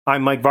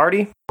I'm Mike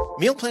Vardy.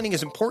 Meal planning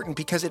is important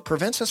because it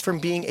prevents us from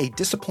being a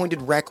disappointed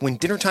wreck when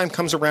dinner time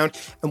comes around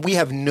and we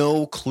have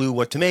no clue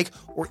what to make,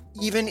 or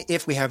even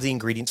if we have the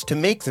ingredients to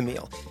make the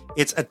meal.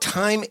 It's a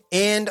time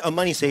and a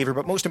money saver,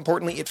 but most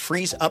importantly, it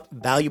frees up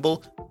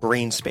valuable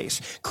brain space.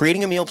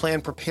 Creating a meal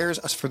plan prepares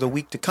us for the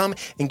week to come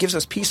and gives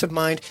us peace of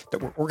mind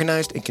that we're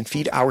organized and can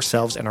feed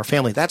ourselves and our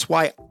family. That's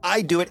why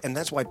I do it, and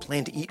that's why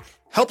Plan to Eat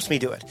helps me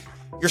do it.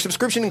 Your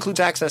subscription includes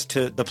access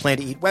to the Plan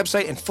to Eat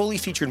website and fully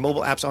featured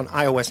mobile apps on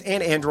iOS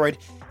and Android.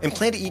 And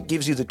Plan to Eat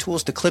gives you the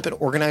tools to clip and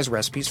organize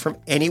recipes from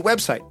any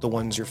website, the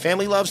ones your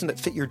family loves and that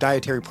fit your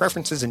dietary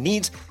preferences and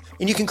needs.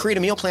 And you can create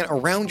a meal plan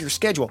around your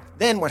schedule.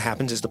 Then what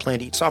happens is the Plan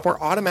to Eat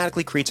software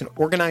automatically creates an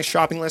organized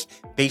shopping list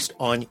based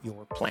on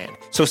your plan.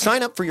 So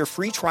sign up for your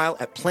free trial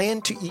at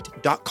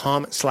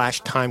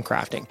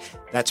plantoeat.com/timecrafting.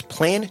 That's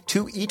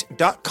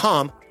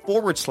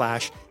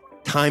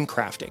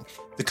plantoeat.com/timecrafting.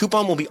 The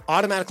coupon will be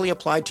automatically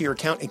applied to your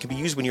account and can be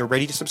used when you're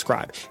ready to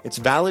subscribe. It's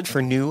valid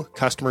for new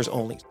customers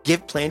only.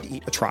 Give Plan to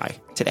Eat a try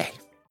today.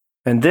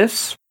 And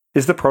this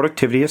is the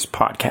Productivityist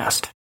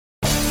Podcast.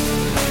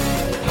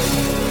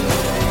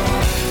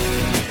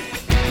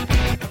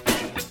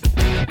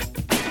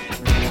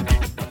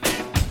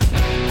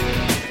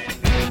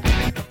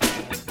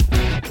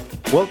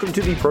 Welcome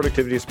to the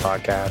Productivityist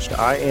Podcast.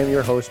 I am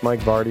your host, Mike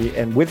Vardy,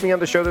 and with me on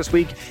the show this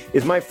week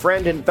is my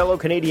friend and fellow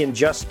Canadian,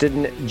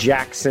 Justin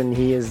Jackson.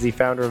 He is the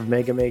founder of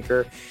Mega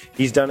Maker.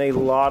 He's done a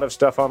lot of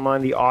stuff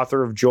online, the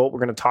author of Jolt. We're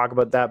going to talk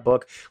about that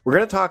book. We're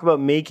going to talk about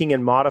making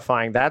and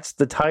modifying. That's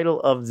the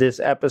title of this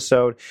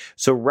episode.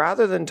 So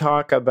rather than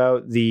talk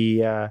about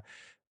the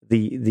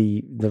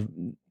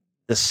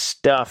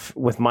stuff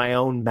with my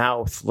own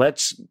mouth,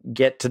 let's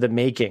get to the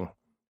making.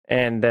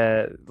 And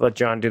let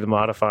John do the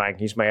modifying.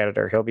 He's my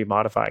editor. He'll be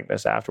modifying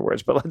this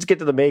afterwards. But let's get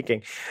to the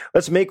making.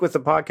 Let's make with the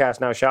podcast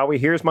now, shall we?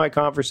 Here's my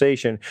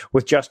conversation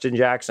with Justin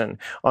Jackson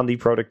on the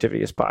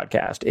Productivityist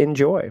Podcast.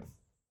 Enjoy.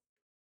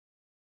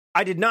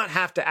 I did not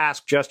have to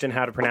ask Justin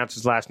how to pronounce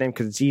his last name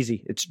because it's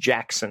easy. It's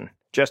Jackson.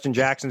 Justin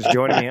Jackson's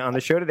joining me on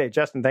the show today.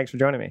 Justin, thanks for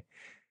joining me.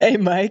 Hey,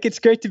 Mike, it's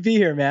great to be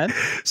here, man.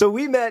 So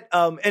we met,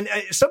 and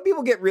some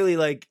people get really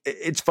like,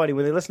 it's funny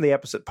when they listen to the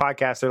episode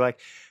podcast, they're like,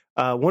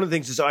 one of the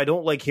things is I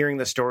don't like hearing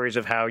the stories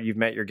of how you've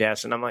met your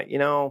guests. And I'm like,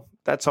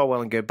 that's all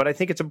well and good. But I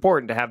think it's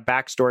important to have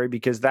backstory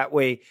because that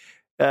way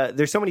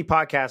there's so many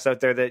podcasts out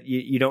there that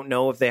you don't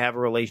know if they have a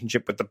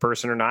relationship with the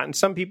person or not. And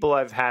some people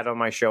I've had on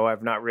my show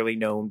I've not really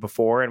known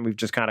before. And we've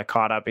just kind of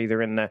caught up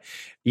either in the,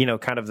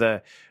 kind of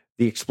the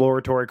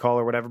exploratory call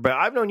or whatever. But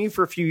I've known you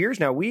for a few years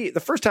now. The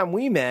first time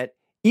we met,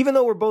 even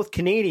though we're both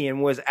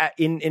Canadian, was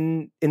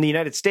in the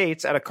United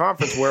States at a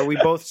conference where we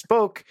both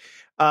spoke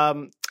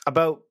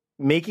about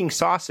making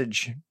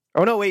sausage.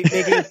 Oh no, wait,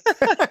 making how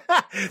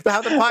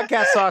the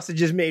podcast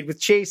sausage is made with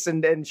Chase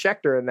and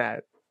Schechter and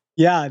that.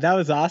 Yeah, that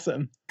was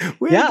awesome.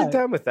 We had a good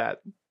time with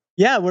that.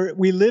 Yeah,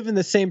 we live in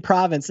the same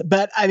province,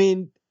 but I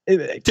mean,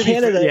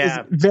 Canada is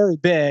very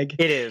big.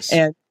 It is,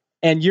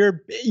 and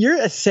you're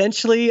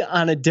essentially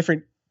on a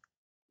different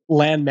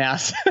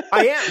landmass.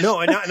 I am.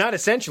 No, not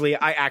essentially.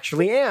 I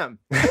actually am.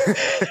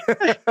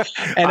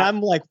 And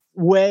I'm like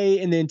way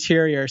in the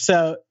interior.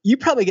 So you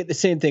probably get the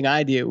same thing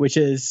I do, which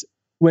is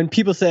when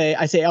people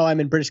I say, oh, I'm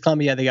in British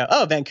Columbia, they go,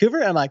 oh, Vancouver?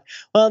 And I'm like,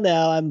 well,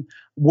 no, I'm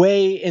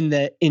way in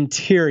the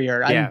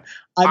interior. I'm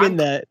in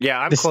the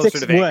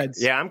closer to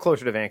woods. Yeah, I'm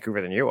closer to Vancouver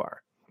than you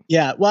are.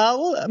 Yeah,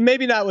 well,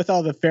 maybe not with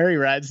all the ferry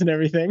rides and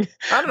everything.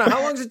 I don't know.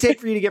 How long does it take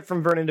for you to get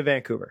from Vernon to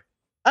Vancouver?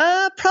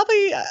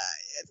 Probably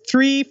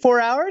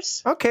 3-4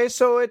 hours. Okay,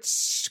 so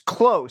it's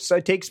close.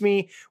 It takes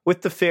me,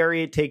 with the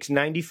ferry, it takes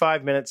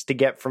 95 minutes to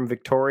get from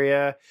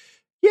Victoria.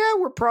 Yeah,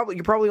 you're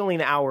probably only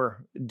an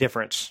hour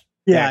difference.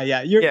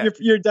 Yeah.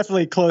 You're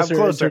definitely closer. I'm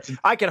closer.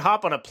 I could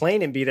hop on a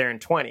plane and be there in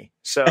 20.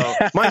 So,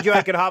 mind you,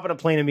 I could hop on a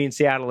plane and be in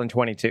Seattle in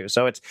 22.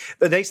 So it's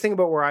the nice thing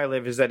about where I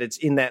live is that it's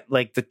in that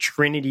like the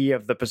trinity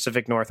of the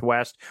Pacific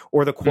Northwest,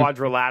 or the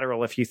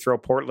quadrilateral if you throw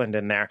Portland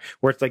in there,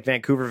 where it's like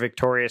Vancouver,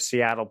 Victoria,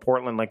 Seattle,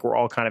 Portland, like we're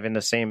all kind of in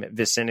the same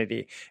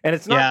vicinity. And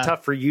it's not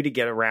tough for you to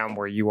get around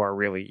where you are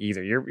really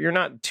either. You're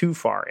not too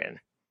far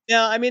in.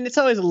 Yeah, I mean, it's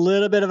always a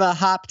little bit of a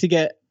hop to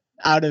get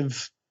out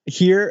of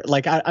here.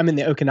 Like I'm in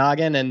the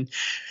Okanagan, and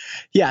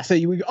so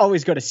we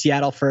always go to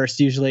Seattle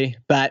first usually,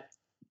 but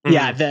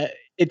I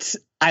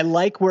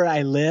like where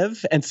I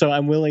live, and so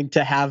I'm willing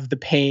to have the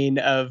pain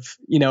of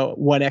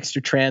one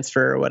extra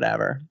transfer or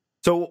whatever.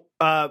 So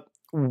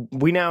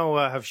we now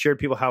have shared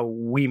people how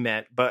we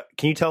met, but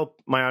can you tell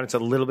my audience a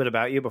little bit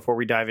about you before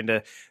we dive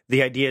into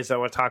the ideas I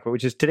want to talk about,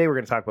 which is today we're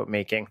going to talk about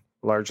making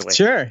largely.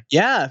 Sure.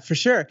 Yeah, for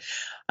sure.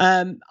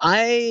 In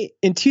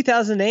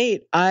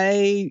 2008,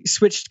 I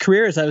switched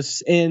careers. I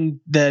was in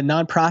the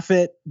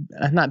nonprofit,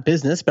 not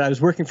business, but I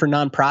was working for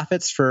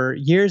nonprofits for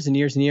years and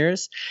years and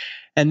years.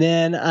 And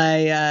then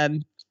I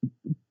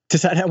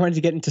decided I wanted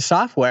to get into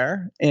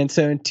software. And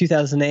so in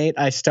 2008,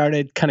 I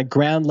started kind of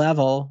ground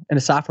level in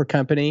a software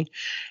company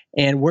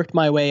and worked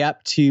my way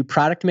up to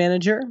product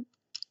manager.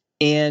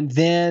 And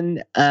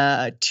then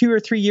 2 or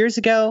 3 years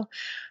ago,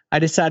 I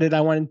decided I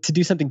wanted to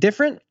do something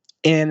different.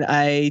 and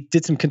I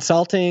did some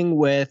consulting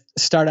with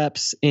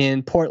startups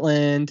in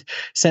Portland,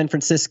 San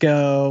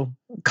Francisco,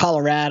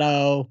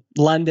 Colorado,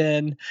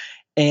 London,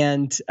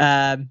 and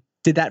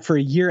did that for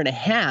a year and a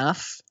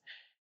half.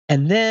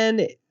 And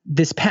then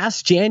this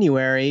past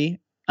January,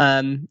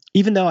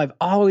 even though I've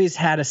always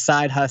had a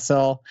side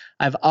hustle,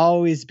 I've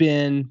always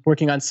been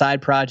working on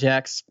side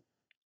projects,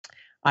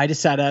 I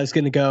decided I was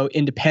going to go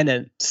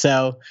independent.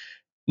 So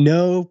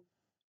no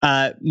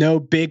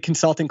big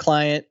consulting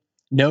client,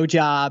 no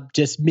job,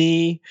 just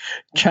me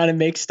trying to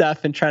make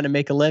stuff and trying to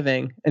make a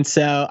living. And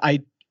so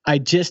I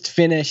just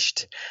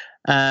finished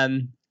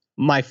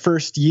my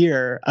first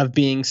year of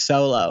being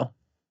solo.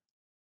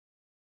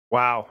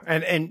 Wow.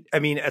 And I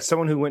mean, as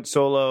someone who went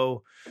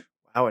solo,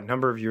 a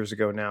number of years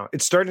ago now,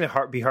 it's starting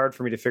to be hard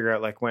for me to figure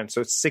out like when.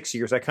 So it's 6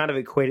 years. I kind of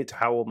equate it to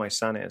how old my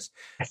son is,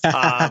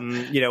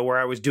 where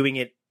I was doing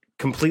it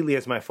completely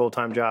as my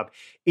full-time job.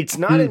 It's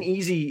not an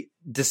easy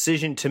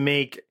decision to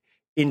make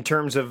in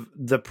terms of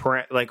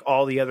like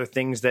all the other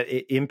things that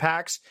it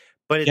impacts,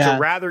 but it's a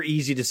rather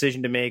easy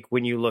decision to make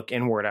when you look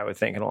inward, I would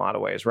think, in a lot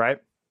of ways, right?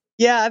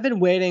 Yeah, I've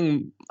been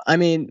waiting. I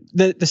mean,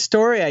 the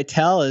story I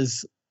tell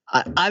is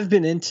I've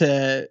been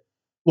into,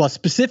 well,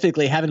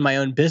 specifically having my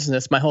own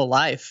business my whole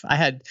life. I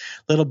had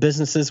little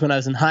businesses when I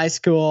was in high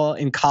school.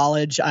 In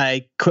college,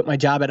 I quit my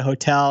job at a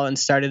hotel and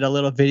started a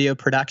little video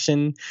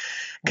production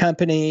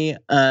company.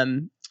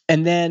 And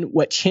then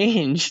what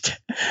changed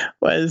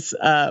was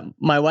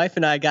my wife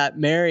and I got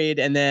married.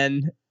 And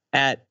then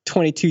at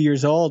 22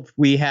 years old,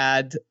 we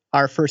had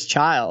our first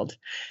child.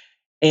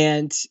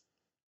 And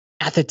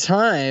at the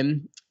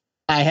time,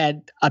 I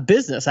had a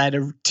business. I had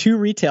 2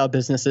 retail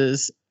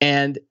businesses,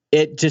 and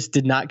it just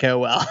did not go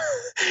well.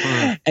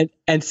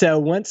 And so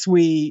once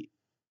we,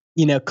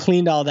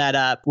 cleaned all that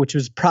up, which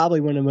was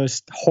probably one of the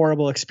most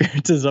horrible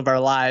experiences of our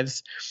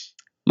lives,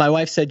 my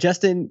wife said,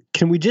 Justin,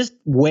 can we just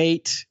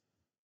wait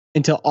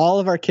until all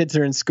of our kids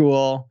are in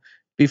school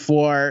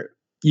before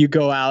you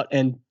go out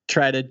and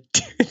try to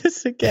do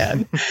this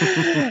again?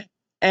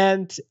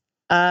 And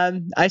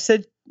I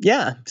said,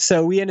 yeah.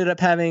 So we ended up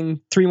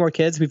having 3 more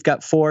kids. We've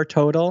got 4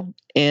 total.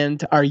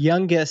 And our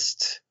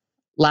youngest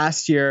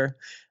last year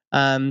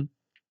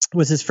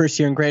was his first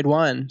year in grade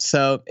 1.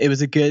 So it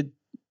was a good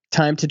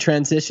time to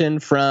transition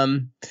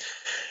from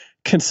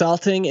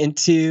consulting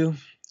into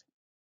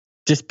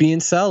just being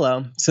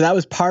solo. So that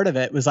was part of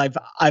it. Was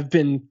I've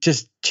been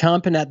just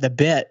chomping at the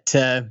bit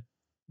to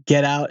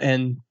get out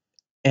and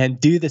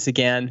do this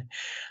again.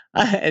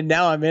 And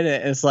now I'm in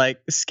it. It's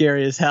like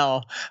scary as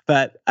hell.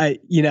 But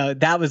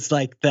that was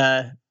like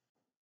the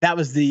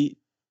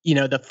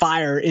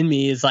fire in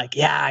me is like,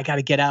 yeah, I got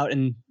to get out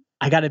and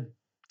I got to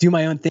do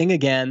my own thing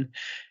again.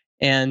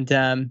 And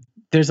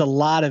there's a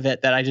lot of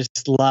it that I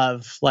just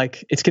love.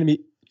 Like it's going to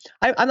be,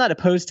 I'm not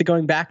opposed to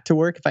going back to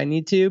work if I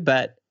need to,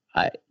 but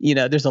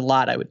there's a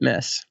lot I would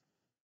miss.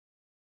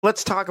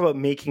 Let's talk about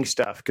making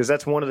stuff, because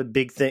that's one of the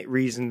big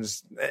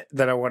reasons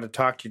that I want to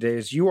talk to you today.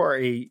 Is you are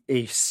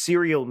a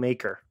serial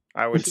maker,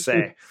 I would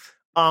say.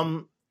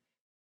 One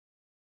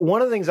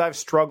of the things I've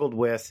struggled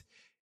with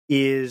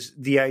is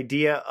the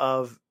idea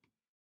of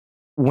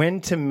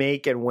when to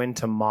make and when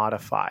to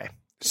modify.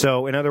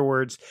 So in other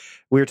words,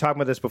 we were talking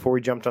about this before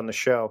we jumped on the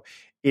show,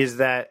 is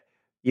that,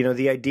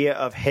 the idea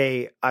of,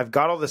 hey, I've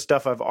got all the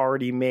stuff I've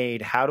already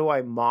made. How do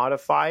I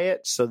modify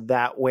it so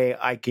that way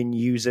I can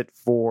use it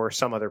for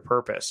some other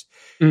purpose?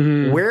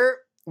 Mm-hmm. Where,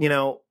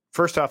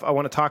 first off, I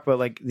want to talk about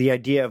like the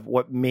idea of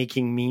what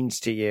making means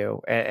to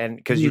you, and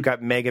because you've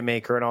got Mega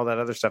Maker and all that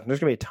other stuff. And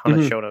there's going to be a ton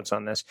of show notes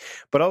on this.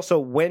 But also,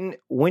 when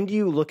do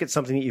you look at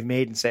something that you've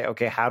made and say,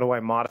 okay, how do I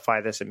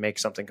modify this and make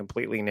something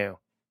completely new?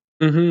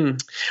 Mm-hmm.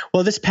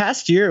 Well, this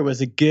past year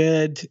was a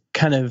good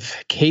kind of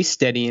case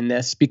study in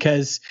this,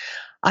 because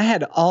I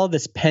had all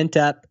this pent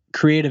up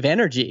creative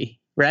energy,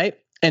 right?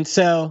 And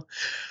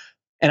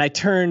I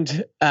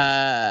turned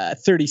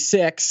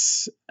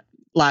 36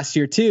 last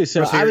year too. So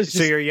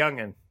you're a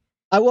youngin'.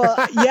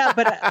 Yeah,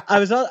 but I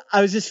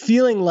was just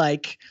feeling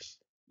like,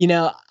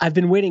 I've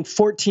been waiting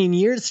 14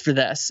 years for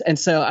this. And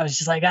so I was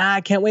just like,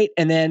 I can't wait.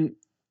 And then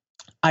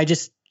I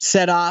just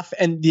set off,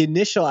 and the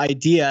initial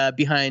idea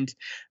behind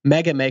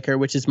Mega Maker,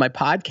 which is my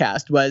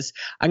podcast, was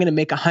I'm going to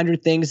make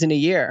 100 things in a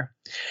year.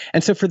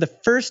 And so for the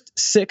first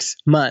 6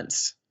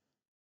 months,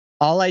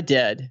 all I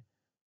did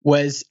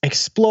was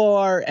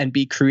explore and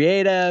be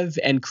creative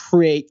and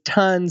create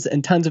tons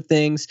and tons of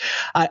things.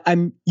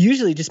 I'm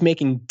usually just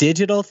making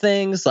digital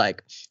things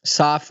like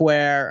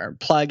software or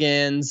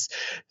plugins,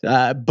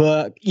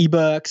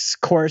 ebooks,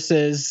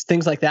 courses,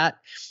 things like that.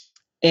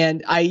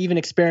 And I even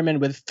experimented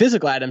with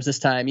physical items this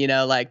time,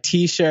 like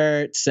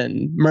t-shirts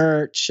and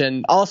merch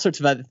and all sorts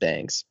of other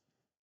things.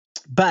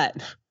 But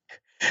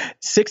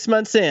 6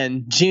 months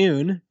in,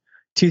 June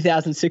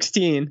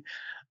 2016,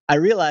 I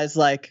realized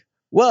like,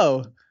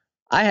 whoa,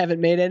 I haven't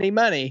made any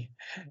money.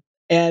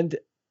 And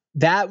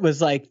that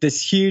was like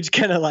this huge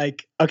kind of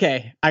like,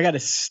 okay, I got to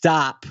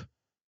stop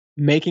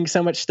making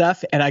so much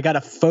stuff and I got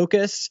to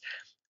focus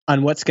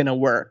on what's going to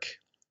work.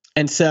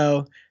 And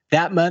so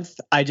that month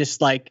I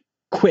just like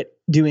quit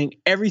doing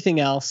everything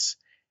else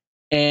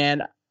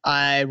and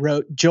I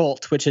wrote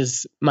Jolt, which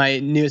is my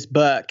newest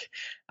book.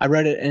 I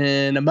wrote it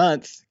in a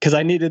month because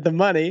I needed the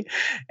money.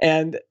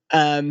 And,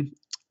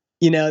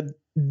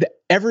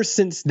 ever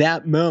since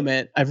that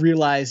moment, I've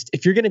realized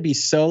if you're going to be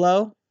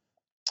solo,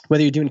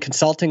 whether you're doing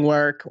consulting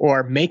work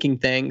or making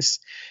things,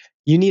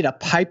 you need a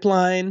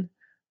pipeline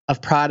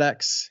of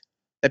products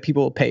that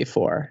people will pay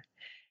for.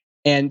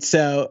 And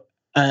so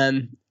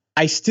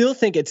I still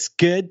think it's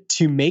good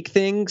to make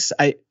things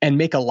and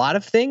make a lot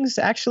of things,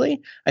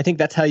 actually. I think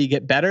that's how you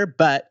get better.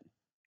 But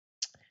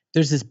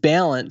there's this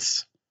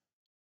balance.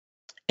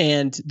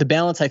 And the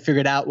balance I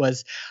figured out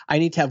was I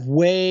need to have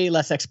way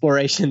less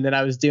exploration than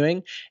I was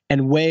doing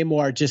and way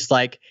more just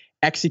like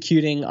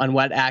executing on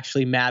what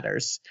actually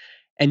matters.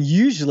 And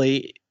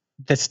usually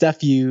the stuff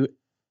the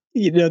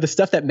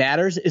stuff that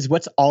matters is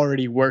what's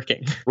already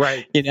working.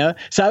 Right.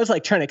 So I was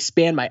like trying to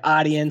expand my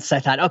audience. I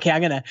thought, okay,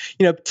 I'm going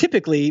to,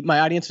 typically my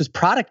audience was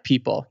product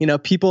people,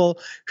 people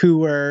who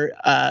were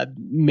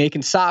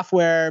making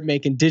software,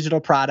 making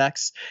digital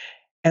products.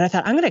 And I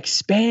thought, I'm going to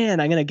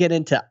expand. I'm going to get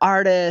into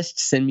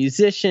artists and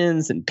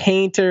musicians and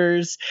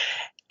painters.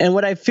 And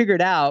what I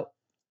figured out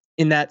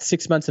in that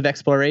 6 months of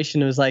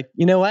exploration was like,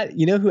 you know what?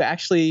 You know who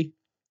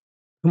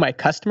my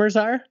customers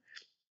are?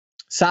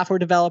 Software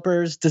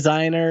developers,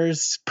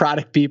 designers,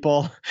 product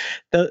people.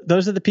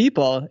 Those are the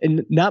people,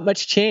 and not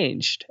much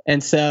changed.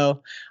 And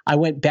so I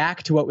went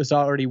back to what was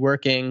already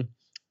working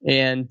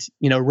and,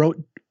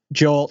 wrote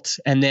Jolt.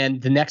 And then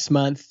the next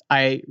month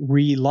I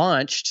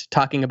relaunched,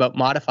 talking about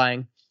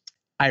modifying.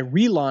 I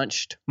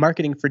relaunched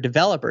Marketing for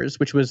Developers,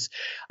 which was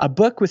a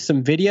book with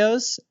some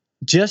videos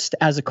just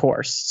as a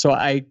course. So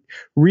I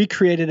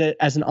recreated it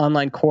as an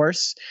online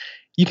course.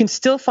 You can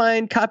still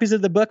find copies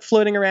of the book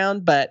floating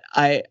around, but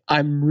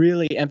I'm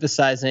really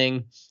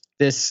emphasizing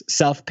this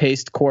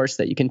self-paced course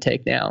that you can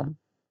take now.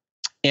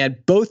 And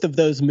both of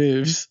those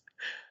moves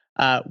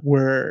they're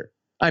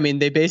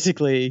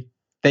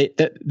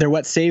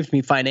what saved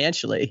me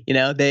financially.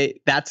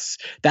 That's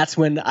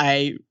when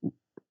I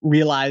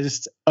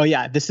realized, oh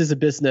yeah, this is a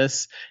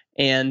business,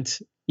 and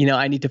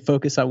I need to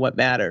focus on what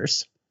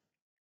matters.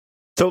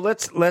 So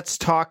let's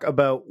talk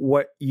about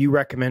what you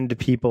recommend to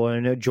people.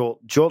 And I know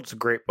Jolt's a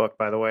great book,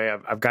 by the way.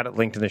 I've got it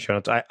linked in the show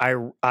notes.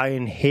 I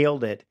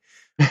inhaled it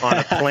on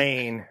a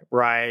plane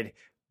ride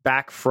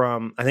back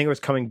from, I think it was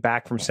coming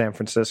back from San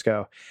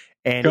Francisco,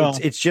 and cool.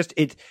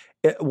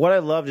 What I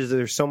loved is that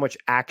there's so much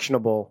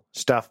actionable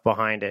stuff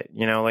behind it.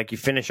 Like you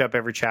finish up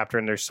every chapter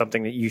and there's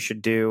something that you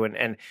should do,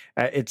 and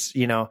it's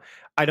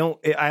I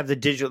have the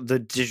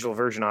digital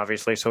version,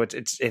 obviously, so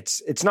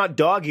it's not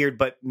dog-eared,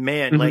 but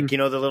man, like the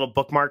little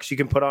bookmarks you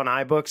can put on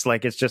iBooks,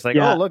 like it's just like,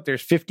 oh look,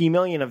 there's 50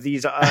 million of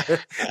these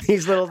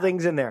these little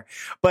things in there.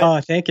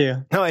 But thank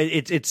you. No,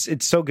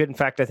 it's so good. In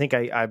fact, I think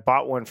I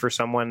bought one for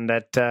someone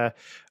that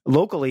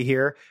locally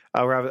here,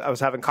 where I was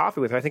having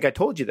coffee with her. I think I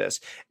told you this,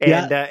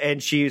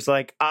 and she's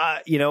like,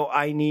 I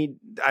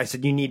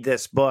said, you need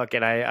this book,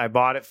 and I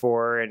bought it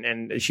for her,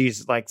 and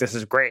she's like, this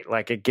is great.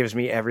 Like it gives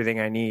me everything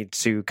I need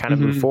to kind of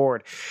move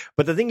forward.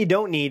 But the thing you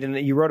don't need, and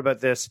you wrote about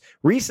this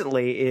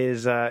recently,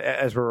 is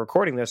as we're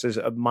recording this, is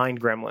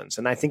mind gremlins,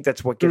 and I think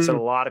that's what gets in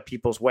a lot of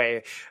people's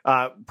way.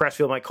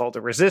 Pressfield might call it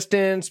the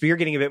resistance, but you're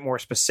getting a bit more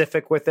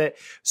specific with it.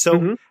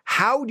 So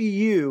how do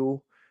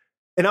you?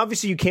 And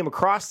obviously, you came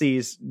across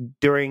these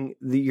during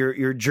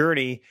your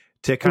journey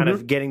to kind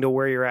of getting to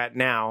where you're at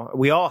now.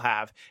 We all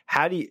have.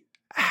 How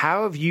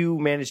have you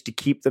managed to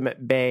keep them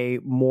at bay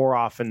more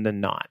often than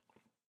not?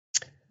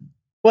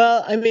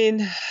 Well, I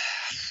mean,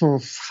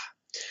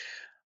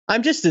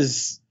 I'm just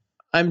the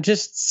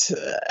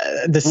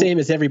same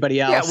as everybody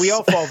else. Yeah, we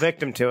all fall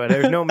victim to it.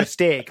 There's no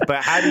mistake.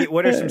 But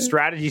what are some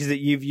strategies that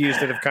you've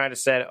used that have kind of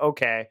said,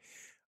 okay,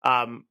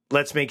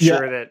 let's make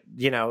sure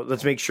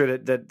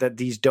that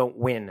these don't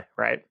win,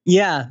 right?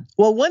 Yeah.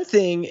 Well, one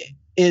thing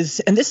is,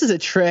 and this is a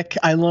trick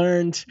I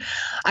learned,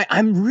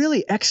 I'm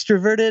really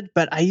extroverted,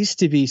 but I used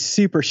to be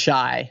super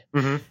shy.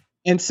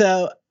 And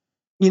so,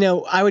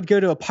 I would go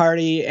to a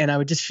party and I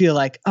would just feel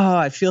like, oh,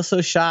 I feel so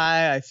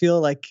shy. I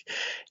feel like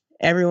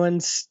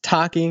everyone's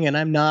talking and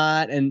I'm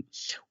not. And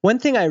one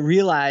thing I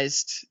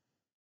realized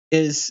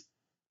is,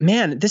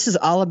 man, this is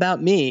all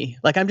about me.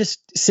 Like I'm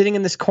just sitting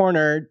in this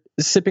corner,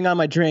 sipping on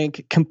my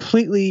drink,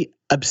 completely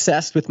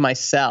obsessed with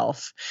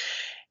myself.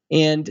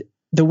 And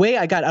the way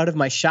I got out of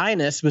my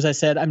shyness was I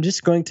said, I'm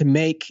just going to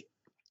make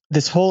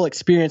this whole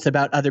experience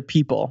about other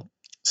people.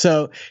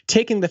 So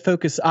taking the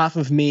focus off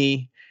of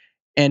me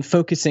and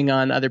focusing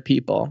on other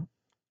people.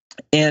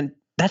 And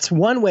that's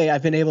one way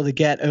I've been able to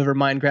get over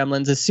mind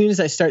gremlins. As soon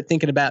as I start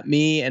thinking about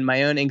me and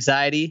my own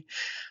anxiety,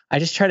 I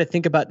just try to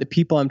think about the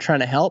people I'm trying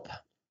to help.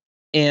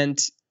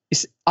 And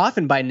it's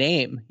often by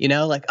name,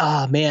 like,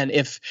 oh man,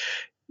 if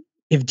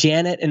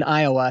Janet in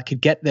Iowa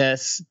could get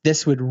this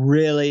would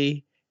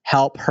really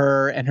help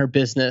her and her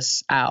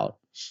business out.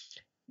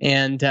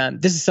 And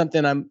this is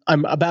something I'm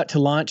about to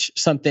launch,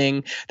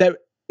 something that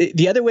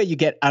the other way you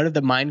get out of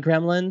the mind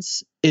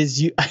gremlins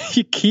is you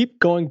keep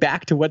going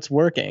back to what's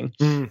working.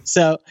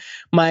 So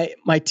my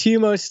two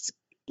most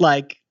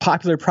like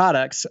popular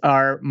products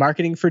are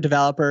Marketing for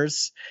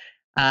Developers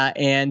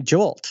and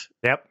Jolt.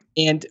 Yep.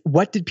 And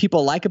what did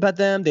people like about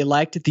them? They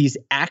liked these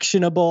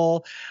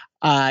actionable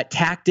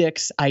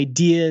tactics,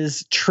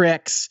 ideas,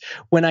 tricks.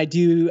 When I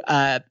do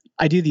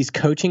these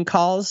coaching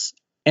calls,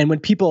 and when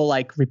people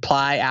like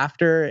reply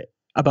after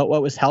about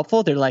what was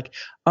helpful, they're like,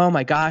 "Oh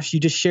my gosh, you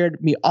just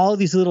shared me all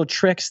these little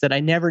tricks that I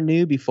never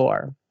knew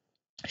before."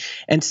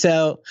 And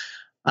so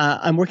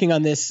I'm working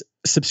on this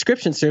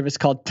subscription service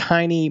called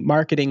Tiny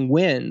Marketing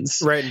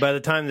Wins. Right. And by the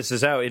time this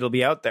is out, it'll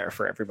be out there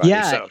for everybody.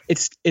 Yeah, so.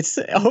 it's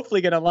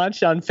hopefully going to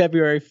launch on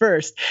February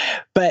 1st.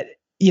 But,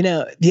 you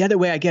know, the other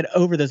way I get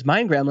over those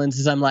mind gremlins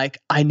is I'm like,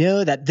 I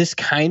know that this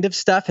kind of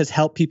stuff has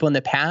helped people in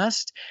the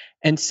past.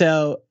 And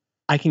so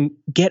I can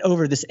get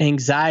over this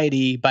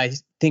anxiety by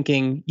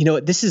thinking, you know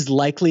what, this is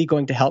likely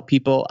going to help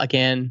people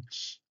again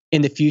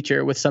in the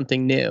future with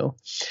something new.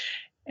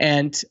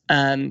 And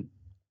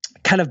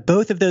kind of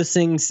both of those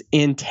things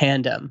in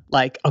tandem.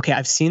 Like, okay,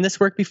 I've seen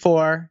this work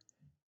before.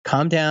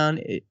 Calm down.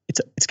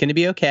 It's going to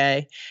be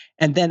okay.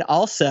 And then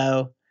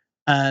also,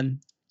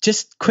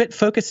 just quit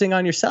focusing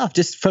on yourself.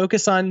 Just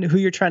focus on who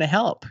you're trying to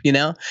help. You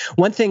know,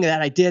 one thing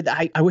that I did,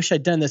 I wish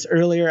I'd done this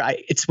earlier.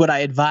 It's what I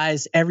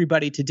advise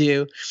everybody to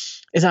do.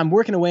 Is I'm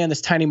working away on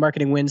this Tiny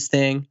Marketing Wins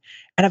thing,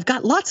 and I've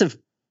got lots of,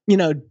 you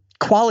know,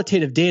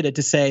 qualitative data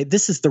to say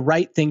this is the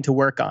right thing to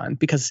work on,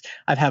 because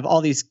I have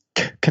all these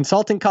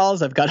consulting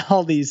calls, I've got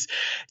all these,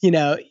 you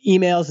know,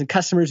 emails and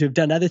customers who've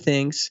done other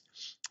things.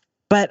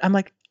 But I'm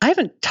like, I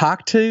haven't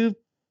talked to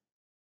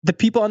the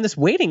people on this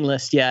waiting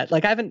list yet.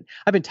 Like I've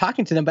been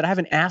talking to them, but I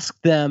haven't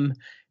asked them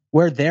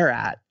where they're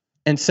at.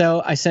 And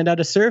so I send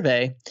out a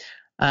survey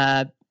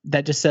that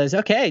just says,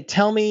 okay,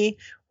 tell me,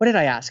 what did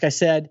I ask? I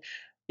said,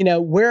 you know,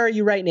 where are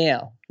you right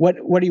now? What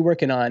are you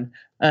working on?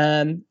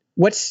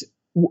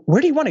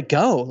 Where do you want to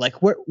go?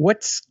 Like what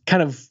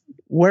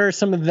are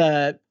some of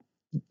the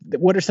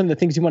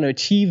things you want to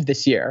achieve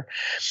this year?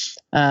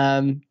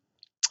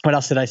 What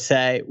else did I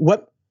say?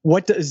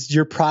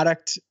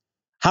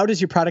 How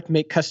does your product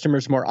make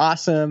customers more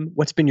awesome?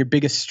 What's been your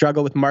biggest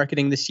struggle with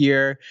marketing this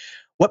year?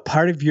 What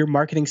part of your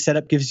marketing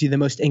setup gives you the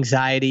most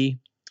anxiety?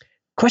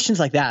 Questions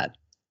like that.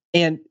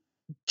 And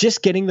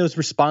just getting those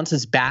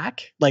responses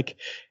back, like,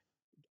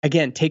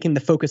 again, taking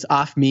the focus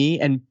off me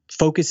and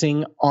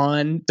focusing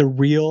on the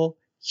real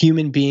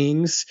human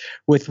beings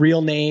with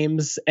real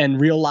names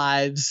and real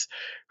lives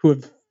who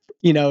have,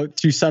 you know,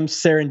 through some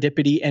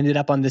serendipity ended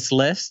up on this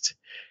list.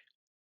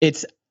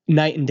 It's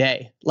night and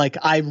day. Like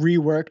I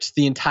reworked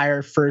the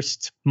entire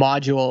first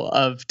module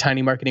of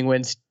Tiny Marketing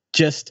Wins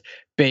just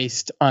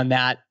based on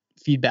that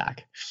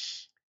feedback.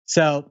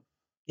 So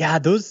yeah,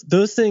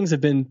 those things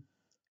have been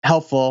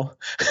helpful.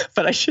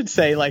 But I should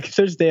say, like,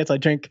 there's days if I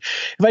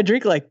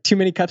drink like too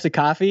many cups of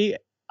coffee,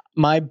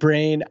 my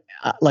brain,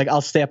 like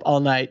I'll stay up all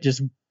night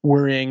just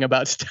worrying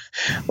about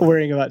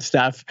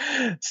stuff.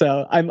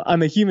 So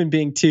I'm a human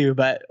being too,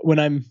 but when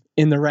I'm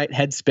in the right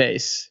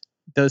headspace,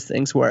 those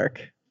things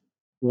work.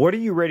 What are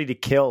you ready to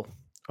kill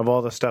of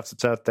all the stuff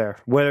that's out there?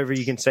 Whatever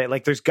you can say.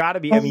 Like there's got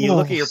to be, I mean, you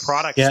look at your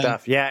product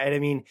stuff. Yeah. And I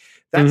mean,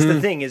 that's the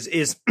thing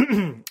is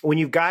when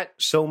you've got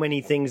so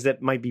many things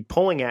that might be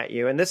pulling at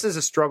you, and this is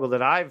a struggle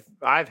that I've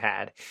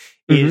had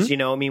is, you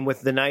know, I mean,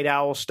 with the Night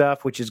Owl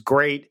stuff, which is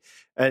great.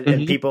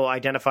 And people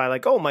identify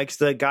like, oh, Mike's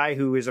the guy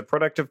who is a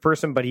productive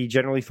person, but he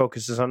generally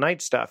focuses on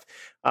night stuff.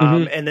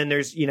 And then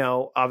there's, you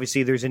know,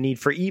 obviously there's a need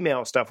for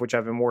email stuff, which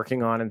I've been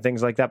working on and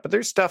things like that. But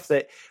there's stuff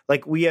that,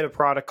 like, we had a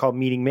product called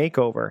Meeting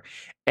Makeover,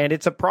 and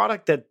it's a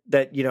product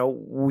that you know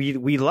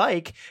we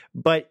like,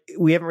 but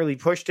we haven't really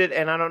pushed it,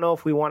 and I don't know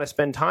if we want to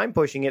spend time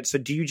pushing it. So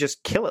do you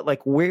just kill it?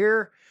 Like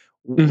where,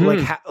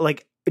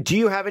 like. Do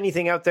you have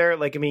anything out there?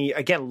 Like, I mean,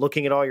 again,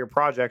 looking at all your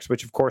projects,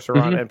 which of course are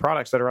on and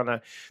products that are on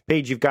the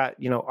page, you've got,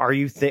 you know,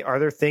 are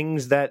there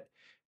things that,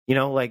 you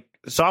know, like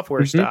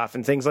software stuff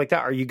and things like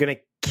that? Are you going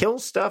to kill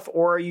stuff,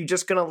 or are you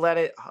just going to let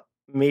it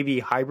maybe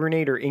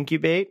hibernate or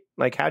incubate?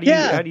 Like, how do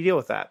you deal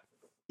with that?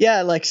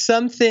 Yeah. Like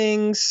some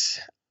things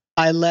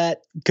I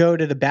let go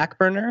to the back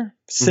burner.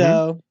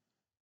 So,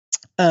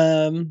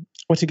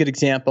 what's a good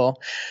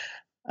example?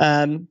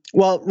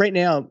 Well, right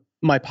now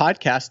my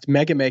podcast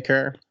Mega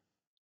Maker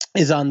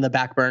is on the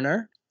back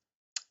burner,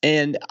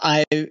 and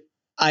I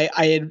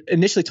had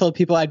initially told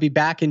people I'd be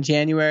back in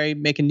January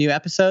making new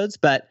episodes,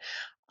 but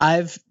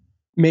I've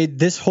made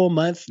this whole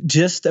month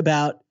just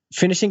about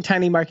finishing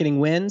Tiny Marketing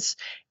Wins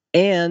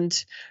and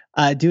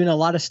doing a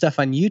lot of stuff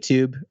on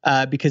YouTube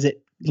because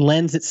it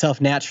lends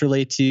itself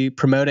naturally to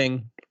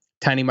promoting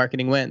Tiny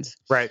Marketing Wins.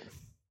 Right.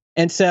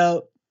 And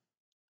so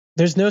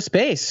there's no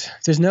space,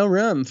 there's no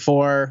room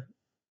for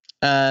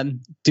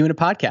doing a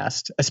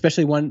podcast,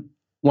 especially one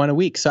a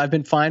week. So I've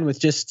been fine with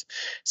just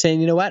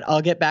saying, you know what,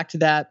 I'll get back to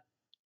that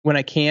when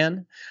I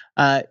can.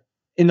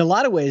 In a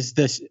lot of ways,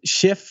 this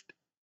shift,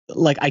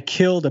 like I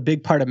killed a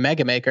big part of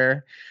Mega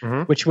Maker,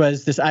 which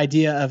was this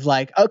idea of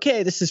like,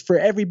 okay, this is for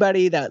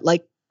everybody that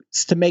likes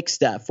to make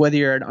stuff, whether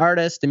you're an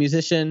artist, a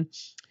musician.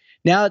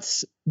 Now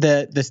it's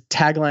the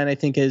tagline, I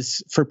think,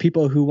 is for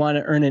people who want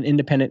to earn an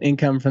independent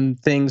income from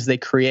things they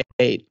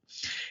create.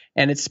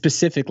 and it's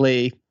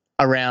specifically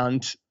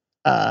around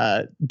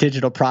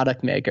digital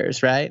product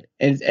makers, right?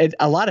 And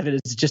a lot of it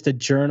is just a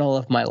journal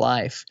of my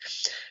life.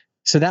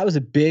 So that was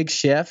a big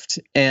shift.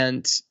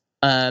 And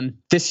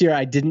this year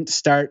I didn't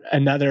start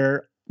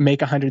another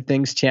Make 100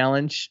 Things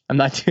challenge. I'm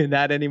not doing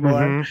that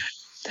anymore.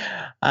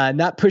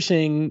 Not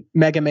pushing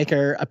Mega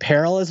Maker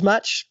apparel as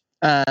much.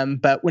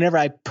 But whenever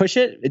I push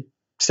it, it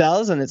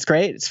sells and it's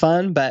great. It's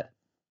fun. But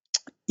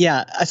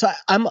yeah, so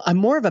I'm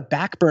more of a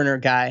back burner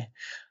guy.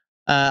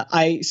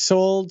 I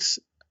sold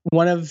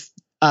one of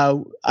a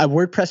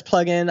WordPress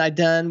plugin I'd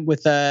done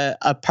with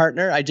a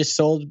partner. I just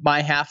sold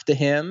my half to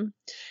him.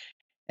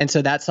 And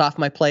so that's off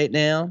my plate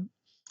now.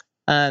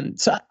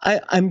 So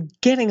I'm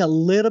getting a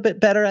little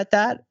bit better at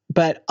that.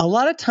 But a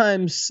lot of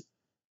times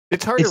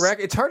it's hard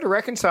to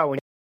reconcile when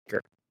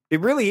it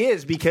really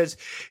is, because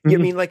I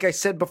mean, like I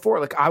said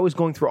before, like I was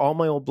going through all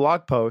my old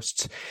blog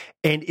posts,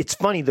 and it's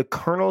funny, the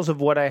kernels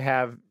of what I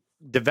have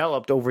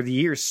developed over the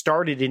years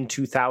started in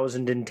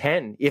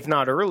 2010, if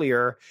not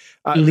earlier,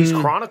 at least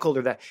chronicled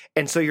or that.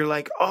 And so you're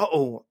like,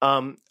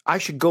 I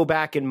should go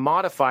back and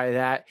modify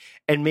that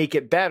and make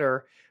it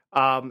better,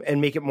 and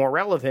make it more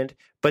relevant.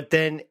 But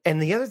then,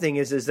 and the other thing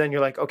is then you're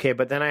like, okay,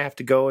 but then I have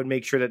to go and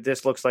make sure that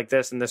this looks like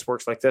this and this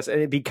works like this.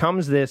 And it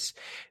becomes this,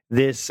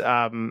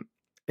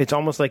 it's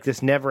almost like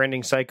this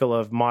never-ending cycle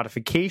of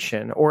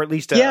modification, or at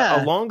least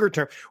a longer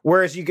term.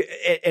 Whereas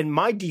and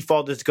my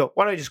default is to go,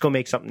 why don't I just go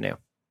make something new?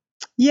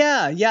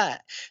 Yeah.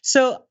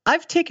 So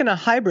I've taken a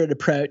hybrid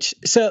approach.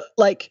 So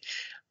like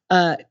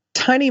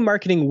Tiny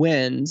Marketing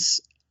Wins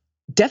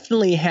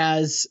definitely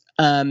has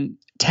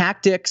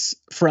tactics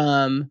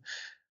from,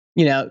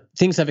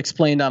 things I've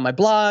explained on my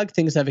blog,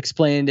 things I've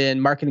explained in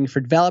Marketing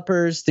for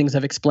Developers, things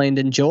I've explained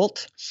in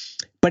Jolt.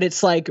 But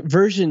it's like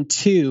version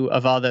 2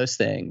 of all those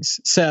things.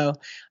 So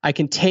I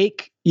can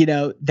take,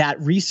 that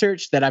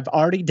research that I've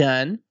already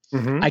done.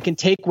 I can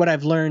take what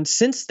I've learned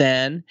since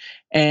then,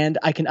 and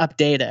I can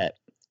update it.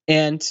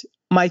 And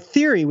my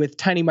theory with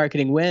Tiny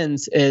Marketing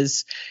Wins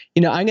is,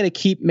 I'm going to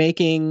keep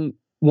making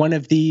one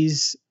of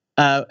these.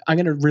 I'm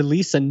going to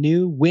release a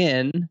new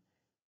win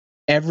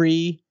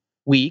every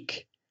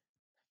week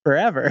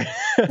forever.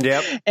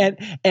 Yep.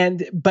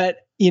 But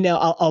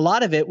a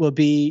lot of it will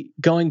be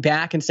going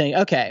back and saying,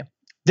 okay,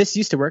 this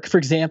used to work. For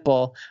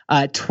example,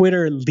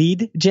 Twitter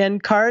lead gen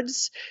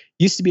cards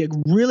used to be a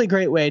really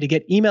great way to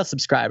get email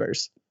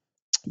subscribers.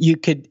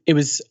 It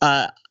was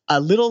a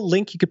little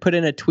link you could put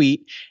in a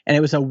tweet, and it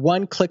was a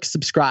one-click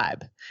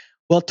subscribe.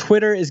 Well,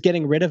 Twitter is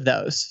getting rid of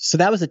those. So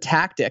that was a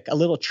tactic, a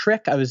little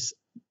trick I was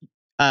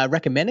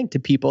recommending to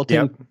people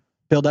to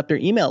build up their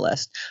email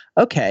list.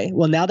 Okay,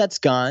 well, now that's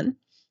gone.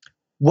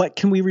 What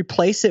can we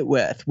replace it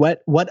with?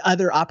 What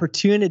other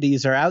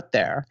opportunities are out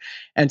there?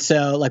 And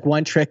so like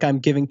one trick I'm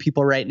giving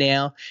people right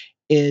now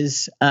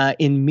is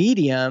in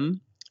Medium,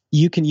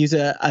 you can use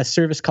a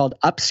service called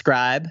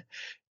Upscribe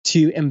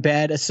to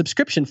embed a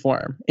subscription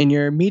form in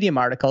your Medium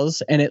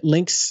articles, and it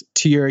links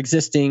to your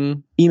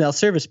existing email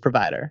service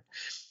provider.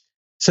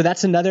 So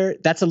that's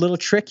a little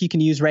trick you can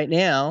use right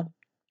now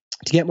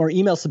to get more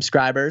email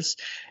subscribers,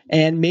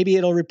 and maybe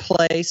it'll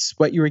replace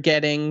what you were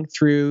getting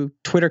through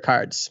Twitter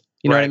cards.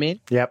 You know what I mean?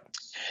 Yep.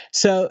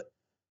 So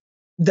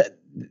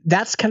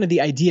that's kind of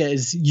the idea,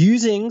 is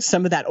using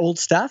some of that old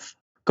stuff,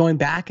 going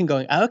back and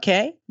going,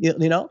 okay,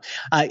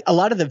 a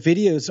lot of the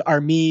videos are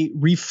me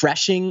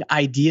refreshing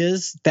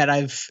ideas that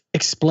I've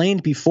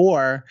explained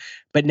before,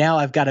 but now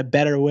I've got a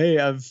better way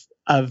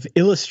of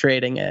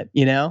illustrating it.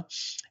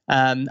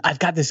 I've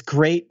got this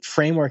great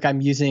framework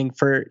I'm using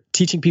for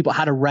teaching people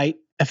how to write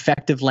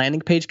effective landing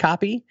page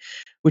copy,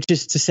 which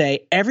is to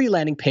say every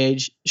landing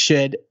page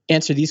should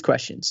answer these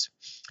questions.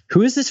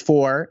 Who is this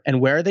for,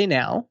 and where are they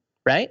now?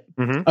 Right?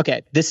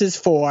 Okay, this is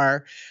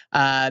for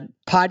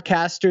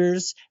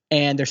podcasters,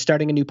 and they're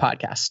starting a new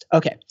podcast.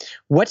 Okay,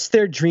 what's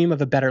their dream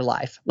of a better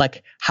life?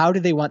 Like, how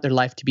do they want their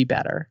life to be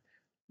better?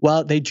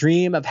 Well, they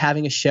dream of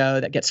having a show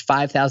that gets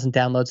 5,000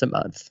 downloads a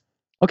month.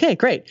 Okay,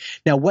 great.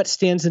 Now, what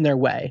stands in their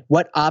way?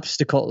 What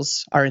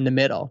obstacles are in the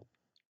middle?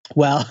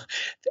 Well,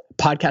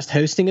 podcast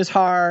hosting is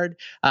hard.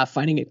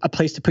 Finding a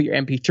place to put your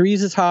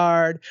MP3s is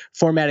hard.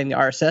 Formatting the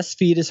RSS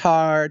feed is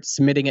hard.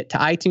 Submitting it to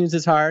iTunes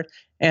is hard.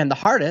 And the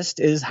hardest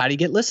is, how do you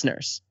get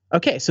listeners?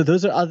 Okay, so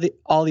those are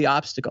all the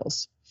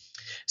obstacles.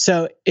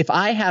 So if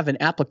I have an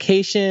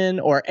application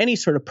or any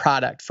sort of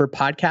product for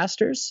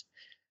podcasters,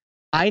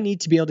 I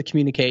need to be able to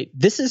communicate,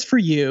 this is for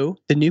you,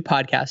 the new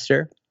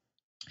podcaster.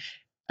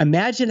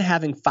 Imagine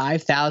having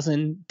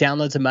 5,000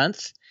 downloads a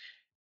month.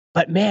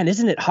 But man,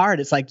 isn't it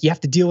hard? It's like you have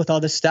to deal with all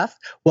this stuff.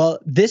 Well,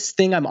 this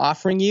thing I'm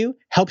offering you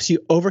helps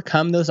you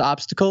overcome those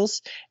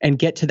obstacles and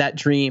get to that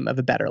dream of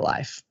a better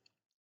life,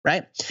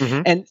 right?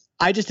 And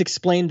I just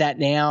explained that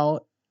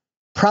now,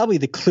 probably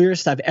the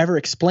clearest I've ever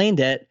explained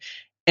it.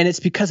 And it's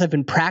because I've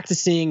been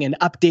practicing and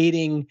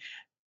updating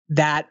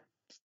that,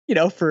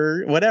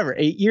 for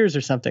 8 years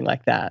or something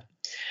like that.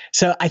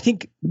 So I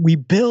think we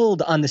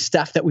build on the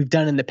stuff that we've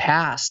done in the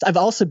past. I've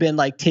also been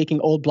like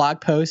taking old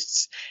blog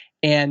posts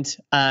And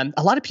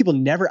a lot of people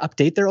never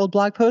update their old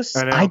blog posts.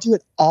 I do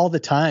it all the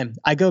time.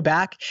 I go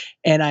back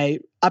and I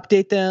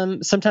update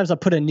them. Sometimes I'll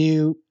put a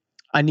new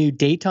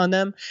date on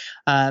them,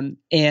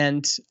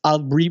 and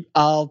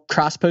I'll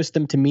cross post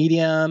them to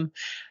Medium.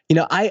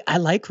 I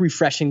like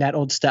refreshing that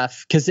old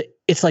stuff because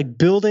it's like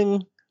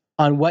building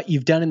on what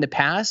you've done in the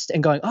past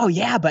and going, oh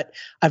yeah, but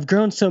I've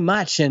grown so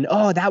much, and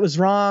oh, that was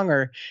wrong,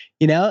 or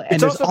and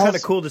it's also kind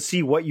of cool to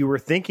see what you were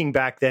thinking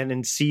back then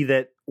and see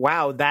that,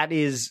 wow,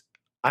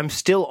 I'm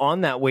still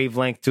on that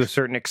wavelength to a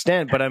certain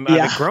extent, but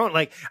I've grown.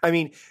 Like, I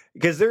mean,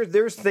 because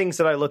there's things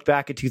that I look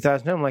back at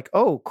 2000, I'm like,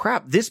 oh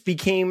crap, this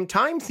became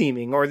time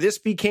theming, or this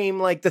became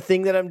like the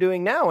thing that I'm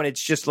doing now, and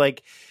it's just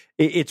like,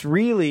 it's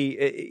really,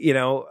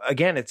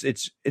 again,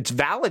 it's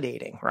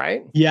validating,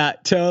 right? Yeah,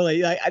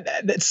 totally. Like,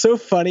 it's so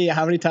funny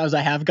how many times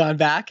I have gone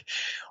back,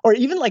 or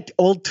even like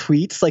old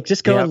tweets, like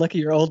just go and look at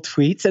your old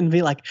tweets and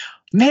be like,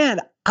 man,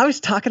 I was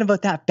talking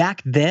about that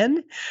back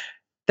then.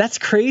 That's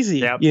crazy,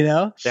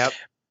 Yep.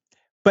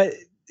 But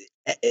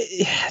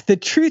the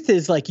truth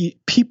is, like,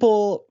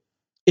 people,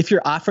 if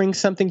you're offering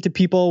something to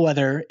people,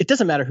 whether it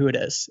doesn't matter who it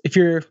is, if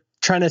you're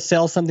trying to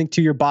sell something to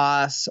your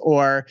boss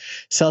or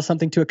sell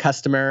something to a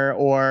customer,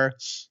 or,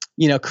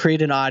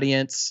 create an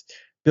audience,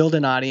 build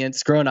an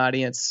audience, grow an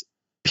audience,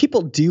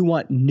 people do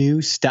want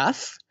new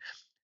stuff.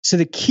 So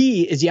the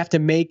key is you have to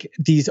make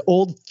these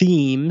old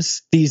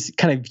themes, these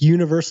kind of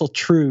universal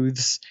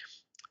truths,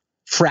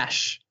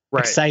 fresh,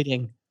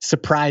 exciting,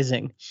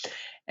 surprising.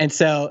 And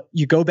so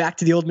you go back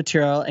to the old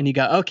material and you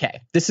go,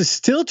 okay, this is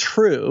still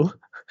true.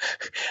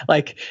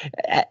 Like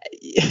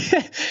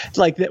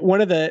one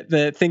of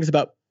the things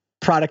about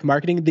product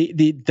marketing,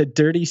 the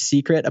dirty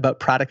secret about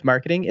product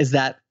marketing is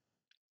that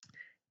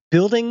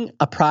building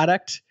a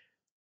product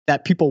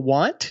that people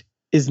want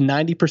is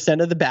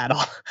 90% of the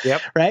battle.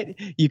 Yep. Right?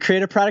 You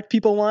create a product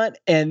people want,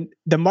 and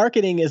the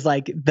marketing is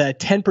like the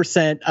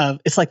 10% of,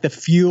 it's like the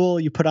fuel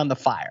you put on the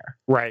fire.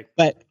 Right.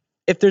 But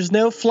if there's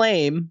no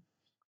flame,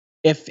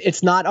 if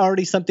it's not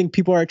already something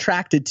people are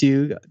attracted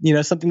to,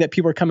 something that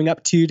people are coming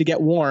up to get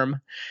warm,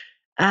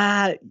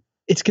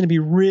 it's going to be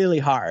really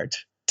hard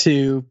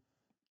to,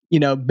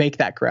 make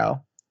that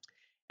grow.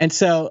 And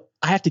so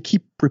I have to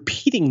keep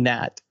repeating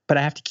that, but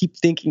I have to keep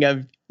thinking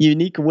of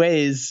unique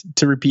ways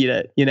to repeat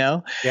it,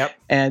 Yep.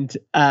 And,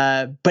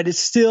 but it's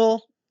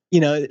still,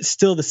 it's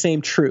still the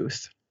same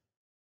truth.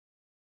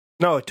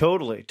 No,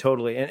 totally.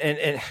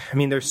 And I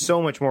mean, there's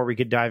so much more we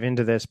could dive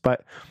into this,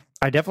 but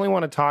I definitely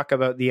want to talk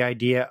about the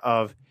idea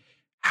of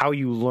how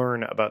you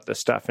learn about this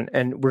stuff.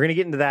 And we're going to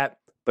get into that,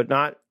 but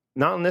not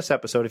in this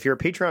episode. If you're a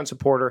Patreon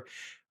supporter,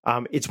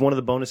 it's one of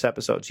the bonus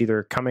episodes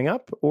either coming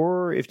up,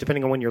 or if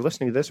depending on when you're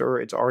listening to this, or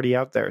it's already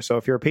out there. So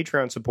if you're a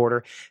Patreon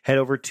supporter, head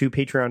over to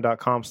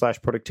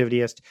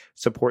patreon.com/productivityist,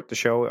 support the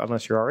show,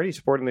 unless you're already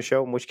supporting the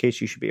show, in which case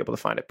you should be able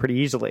to find it pretty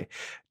easily.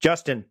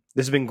 Justin,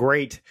 this has been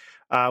great.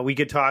 We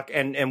could talk,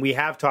 and we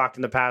have talked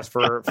in the past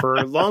for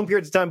long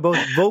periods of time, both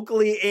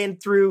vocally and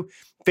through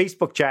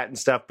Facebook chat and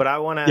stuff. But I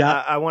want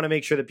to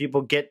make sure that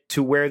people get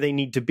to where they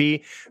need to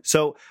be.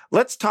 So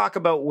let's talk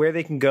about where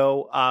they can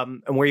go,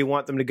 and where you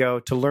want them to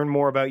go to learn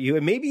more about you,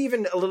 and maybe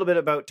even a little bit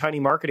about Tiny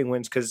Marketing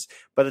Wins. Because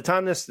by the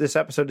time this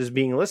episode is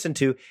being listened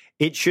to,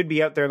 it should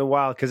be out there in the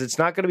wild. Because it's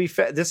not going to be.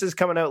 This is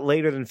coming out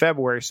later than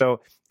February,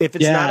 so if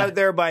it's not out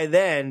there by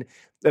then,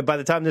 by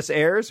the time this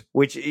airs,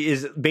 which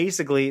is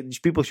basically,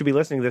 people should be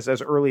listening to this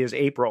as early as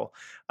April,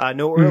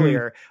 no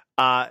earlier,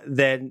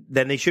 then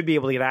they should be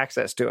able to get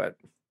access to it.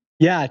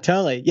 Yeah,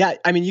 totally. Yeah.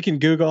 I mean, you can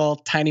Google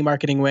Tiny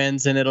Marketing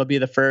Wins and it'll be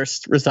the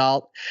first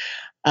result.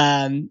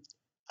 The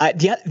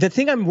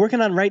thing I'm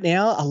working on right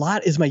now a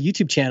lot is my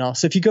YouTube channel.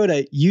 So if you go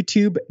to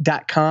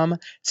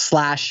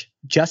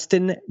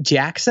youtube.com/Justin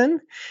Jackson,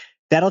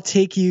 that'll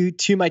take you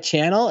to my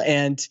channel,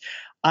 and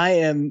I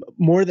am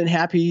more than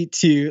happy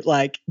to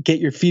get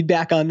your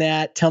feedback on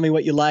that. Tell me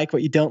what you like,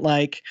 what you don't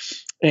like.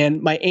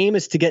 And my aim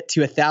is to get to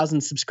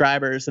 1,000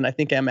 subscribers, and I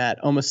think I'm at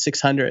almost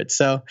 600.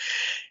 So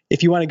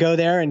if you want to go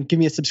there and give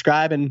me a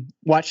subscribe and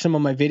watch some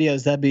of my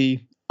videos, that'd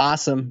be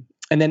awesome.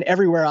 And then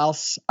everywhere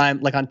else, I'm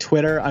like on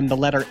Twitter, I'm the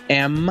letter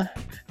M,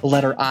 the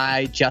letter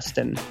I,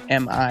 Justin,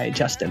 M-I,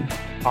 Justin.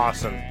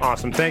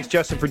 Awesome. Thanks,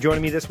 Justin, for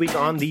joining me this week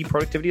on the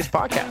Productivityist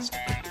Podcast.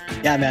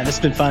 Yeah, man, this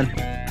has been fun.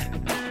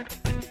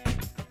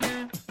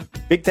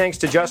 Big thanks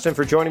to Justin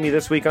for joining me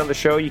this week on the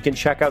show. You can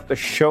check out the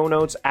show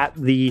notes at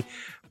the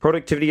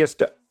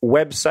Productivityist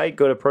website.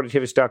 Go to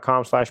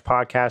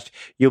productivityist.com/podcast.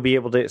 You'll be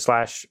able to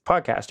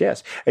 /podcast.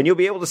 Yes. And you'll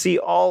be able to see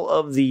all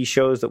of the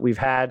shows that we've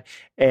had.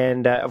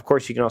 And of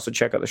course, you can also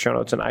check out the show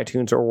notes on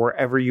iTunes or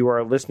wherever you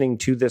are listening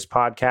to this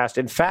podcast.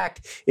 In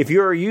fact, if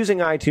you are using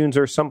iTunes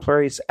or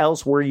someplace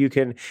else where you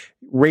can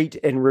rate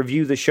and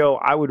review the show,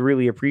 I would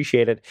really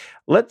appreciate it.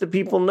 Let the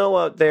people know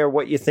out there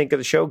what you think of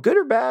the show, good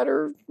or bad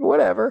or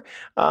whatever.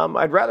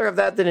 I'd rather have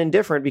that than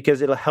indifferent,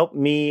 because it'll help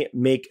me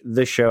make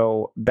the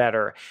show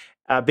better.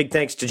 Big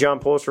thanks to John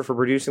Polster for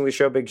producing the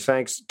show. Big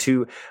thanks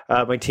to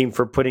my team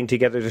for putting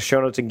together the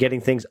show notes and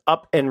getting things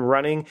up and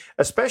running,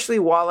 especially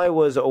while I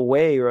was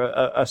away.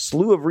 A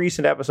slew of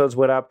recent episodes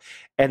went up,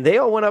 and they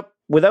all went up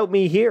without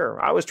me here.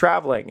 I was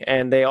traveling,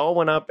 and they all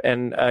went up.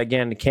 And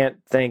again, can't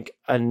thank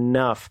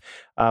enough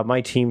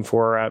my team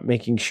for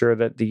making sure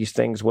that these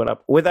things went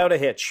up without a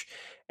hitch.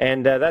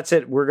 And that's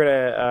it. We're going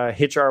to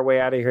hitch our way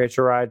out of here, hitch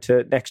a ride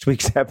to next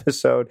week's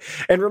episode.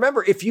 And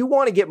remember, if you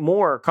want to get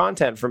more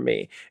content from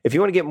me, if you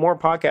want to get more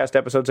podcast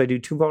episodes, I do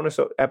 2 bonus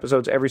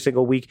episodes every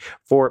single week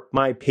for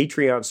my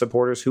Patreon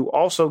supporters who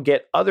also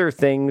get other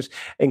things,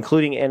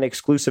 including an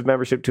exclusive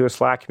membership to a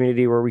Slack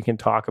community where we can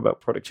talk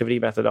about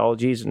productivity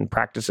methodologies and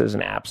practices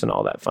and apps and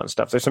all that fun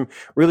stuff. There's some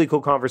really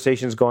cool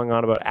conversations going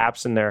on about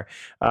apps in there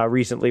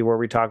recently where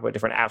we talk about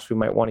different apps we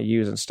might want to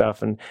use and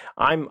stuff. And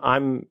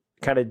I'm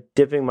kind of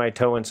dipping my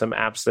toe in some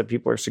apps that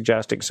people are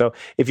suggesting. So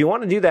if you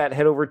want to do that,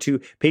 head over to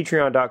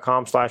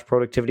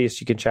patreon.com/productivityist.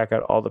 You can check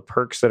out all the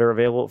perks that are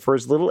available for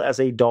as little as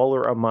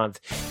 $1 a month.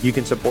 You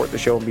can support the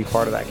show and be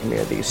part of that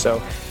community.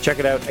 So check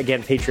it out.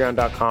 Again,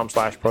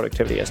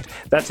 patreon.com/productivityist.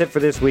 That's it for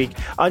this week.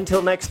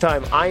 Until next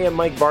time, I am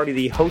Mike Vardy,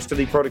 the host of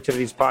the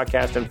Productivityist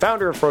podcast and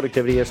founder of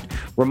Productivityist,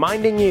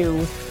 reminding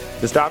you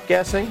to stop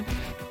guessing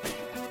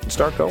and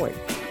start going.